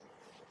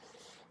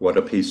What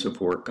a Piece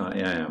of Work I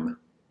Am.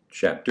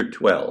 Chapter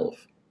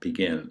 12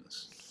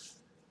 begins.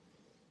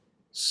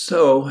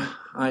 So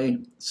I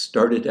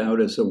started out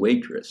as a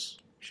waitress,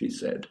 she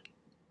said.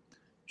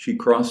 She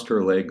crossed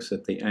her legs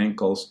at the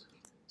ankles,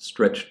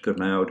 stretched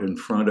them out in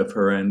front of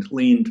her, and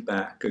leaned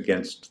back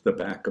against the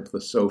back of the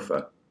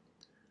sofa.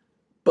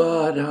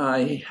 But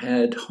I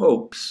had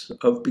hopes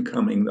of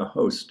becoming the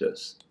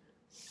hostess,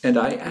 and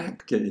I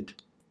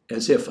acted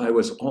as if I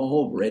was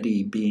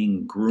already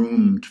being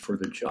groomed for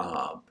the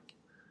job.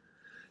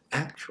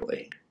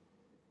 Actually,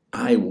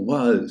 I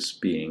was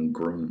being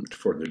groomed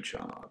for the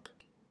job.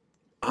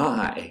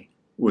 I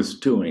was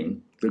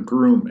doing the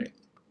grooming.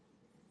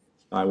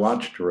 I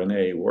watched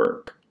Renee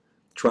work,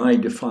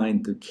 tried to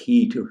find the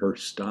key to her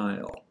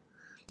style,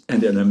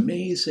 and an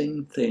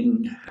amazing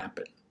thing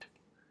happened.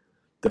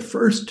 The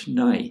first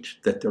night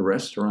that the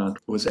restaurant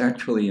was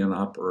actually in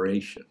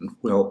operation,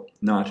 well,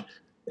 not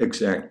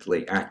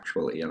exactly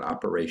actually in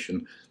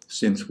operation,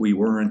 since we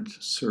weren't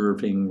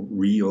serving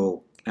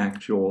real,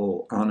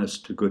 actual,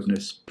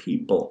 honest-to-goodness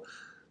people,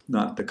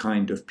 not the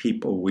kind of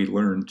people we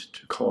learned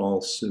to call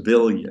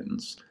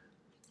civilians.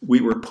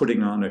 We were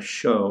putting on a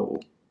show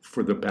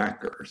for the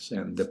backers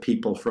and the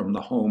people from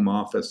the home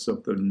office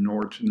of the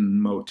Norton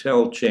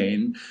motel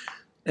chain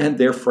and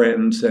their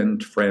friends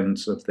and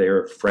friends of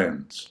their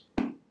friends.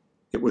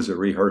 It was a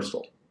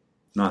rehearsal,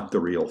 not the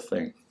real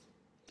thing.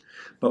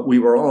 But we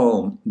were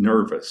all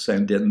nervous,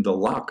 and in the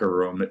locker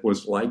room it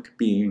was like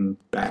being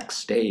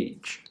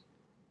backstage.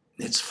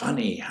 It's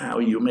funny how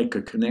you make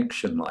a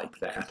connection like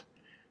that,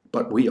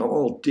 but we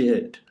all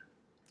did.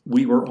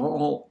 We were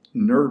all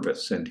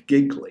nervous and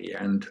giggly,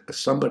 and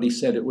somebody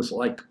said it was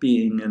like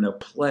being in a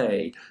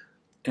play,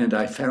 and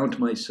I found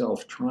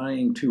myself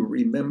trying to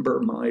remember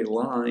my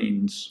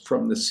lines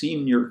from the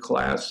senior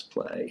class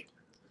play.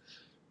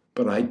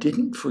 But I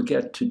didn't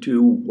forget to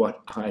do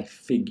what I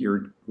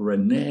figured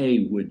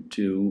Renee would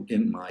do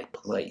in my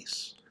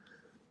place.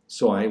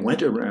 So I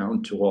went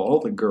around to all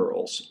the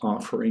girls,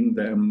 offering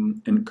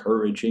them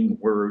encouraging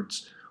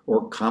words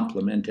or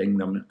complimenting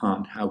them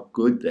on how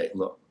good they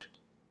looked.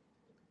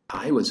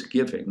 I was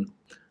giving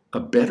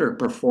a better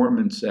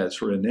performance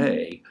as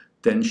Renee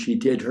than she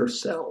did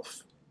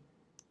herself.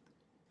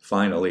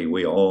 Finally,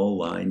 we all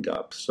lined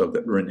up so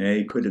that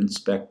Renee could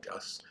inspect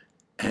us,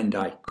 and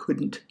I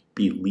couldn't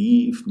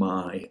believe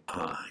my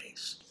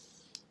eyes.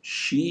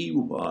 She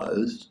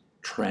was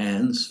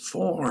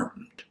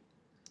transformed.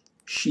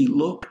 She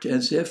looked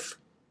as if,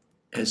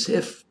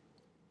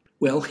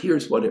 well,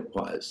 here's what it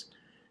was.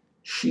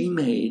 She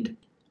made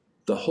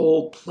the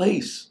whole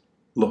place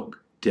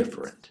look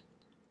different.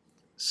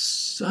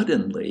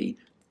 Suddenly,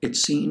 it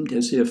seemed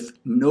as if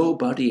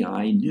nobody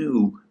I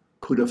knew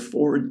could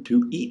afford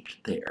to eat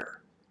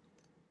there.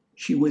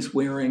 She was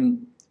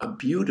wearing a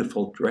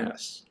beautiful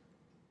dress,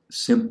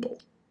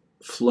 simple,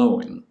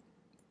 flowing,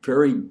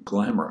 very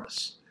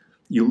glamorous.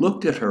 You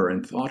looked at her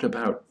and thought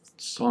about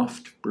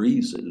soft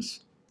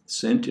breezes,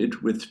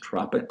 scented with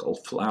tropical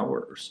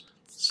flowers,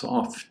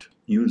 soft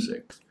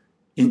music,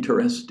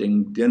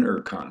 interesting dinner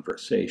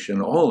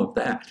conversation, all of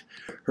that.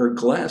 Her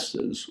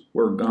glasses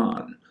were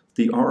gone.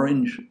 The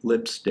orange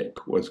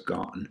lipstick was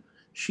gone.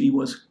 She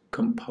was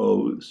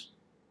composed,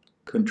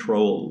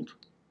 controlled,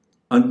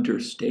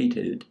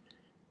 understated,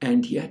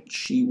 and yet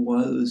she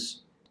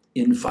was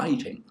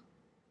inviting.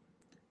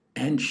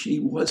 And she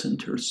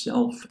wasn't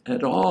herself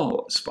at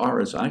all, as far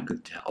as I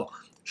could tell.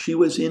 She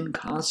was in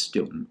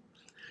costume.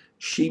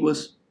 She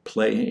was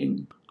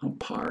playing a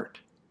part.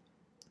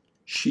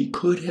 She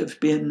could have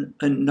been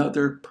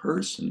another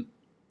person.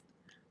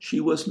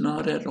 She was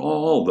not at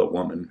all the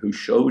woman who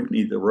showed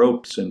me the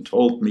ropes and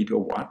told me to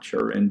watch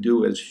her and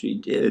do as she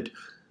did.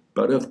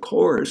 But of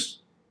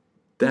course,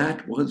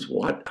 that was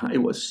what I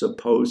was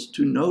supposed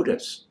to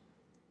notice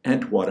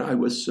and what I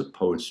was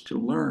supposed to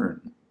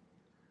learn.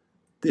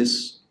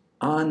 This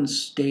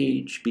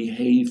on-stage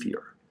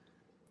behavior,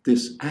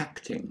 this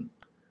acting,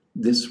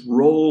 this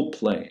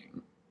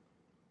role-playing,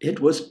 it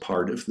was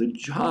part of the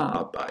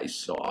job, I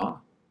saw,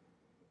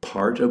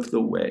 part of the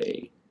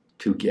way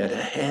to get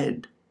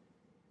ahead.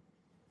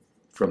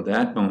 From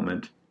that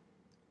moment,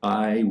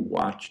 I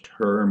watched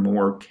her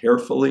more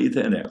carefully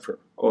than ever.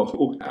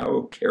 Oh,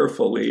 how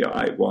carefully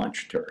I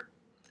watched her.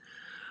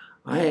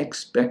 I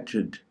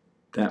expected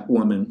that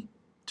woman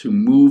to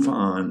move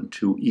on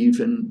to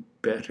even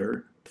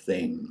better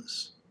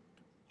things.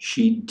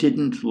 She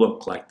didn't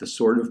look like the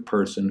sort of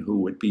person who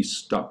would be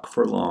stuck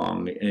for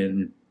long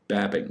in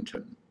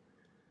Babington.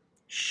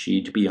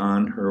 She'd be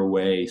on her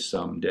way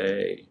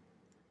someday,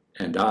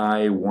 and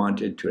I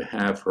wanted to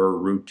have her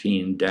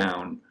routine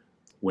down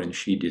when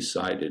she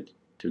decided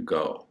to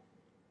go.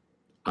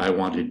 I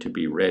wanted to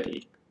be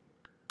ready,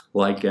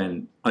 like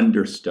an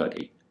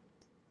understudy,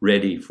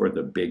 ready for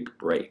the big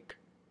break,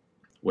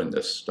 when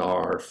the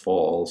star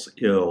falls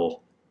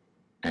ill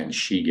and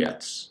she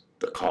gets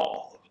the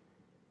call.